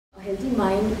A healthy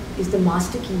mind is the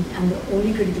master key and the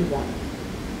only critical one.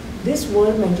 This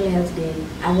World Mental Health Day,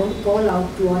 I want to call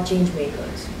out to our change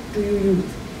makers, to you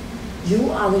youth.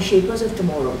 You are the shapers of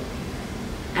tomorrow,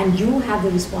 and you have the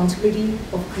responsibility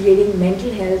of creating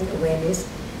mental health awareness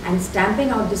and stamping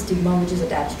out the stigma which is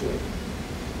attached to it.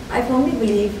 I firmly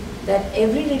believe that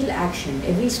every little action,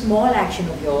 every small action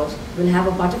of yours will have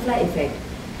a butterfly effect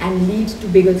and lead to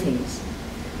bigger things.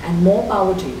 And more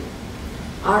power to you.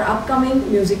 Our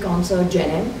upcoming music concert,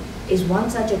 Gen M, is one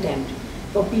such attempt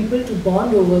for people to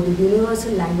bond over the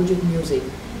universal language of music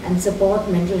and support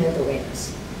mental health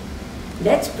awareness.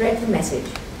 Let's spread the message.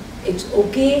 It's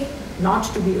okay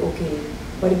not to be okay,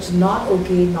 but it's not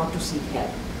okay not to seek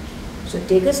help. So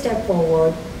take a step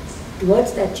forward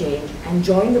towards that change and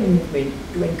join the movement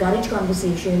to encourage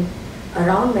conversation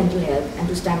around mental health and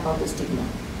to stamp out the stigma.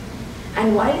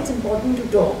 And while it's important to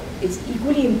talk, it's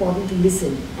equally important to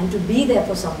listen and to be there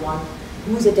for someone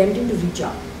who is attempting to reach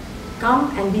out.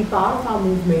 Come and be part of our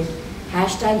movement,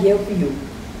 #Here for You.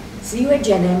 See you at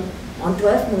Gen M on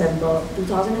 12th November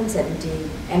 2017,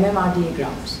 MMRDA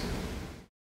grounds.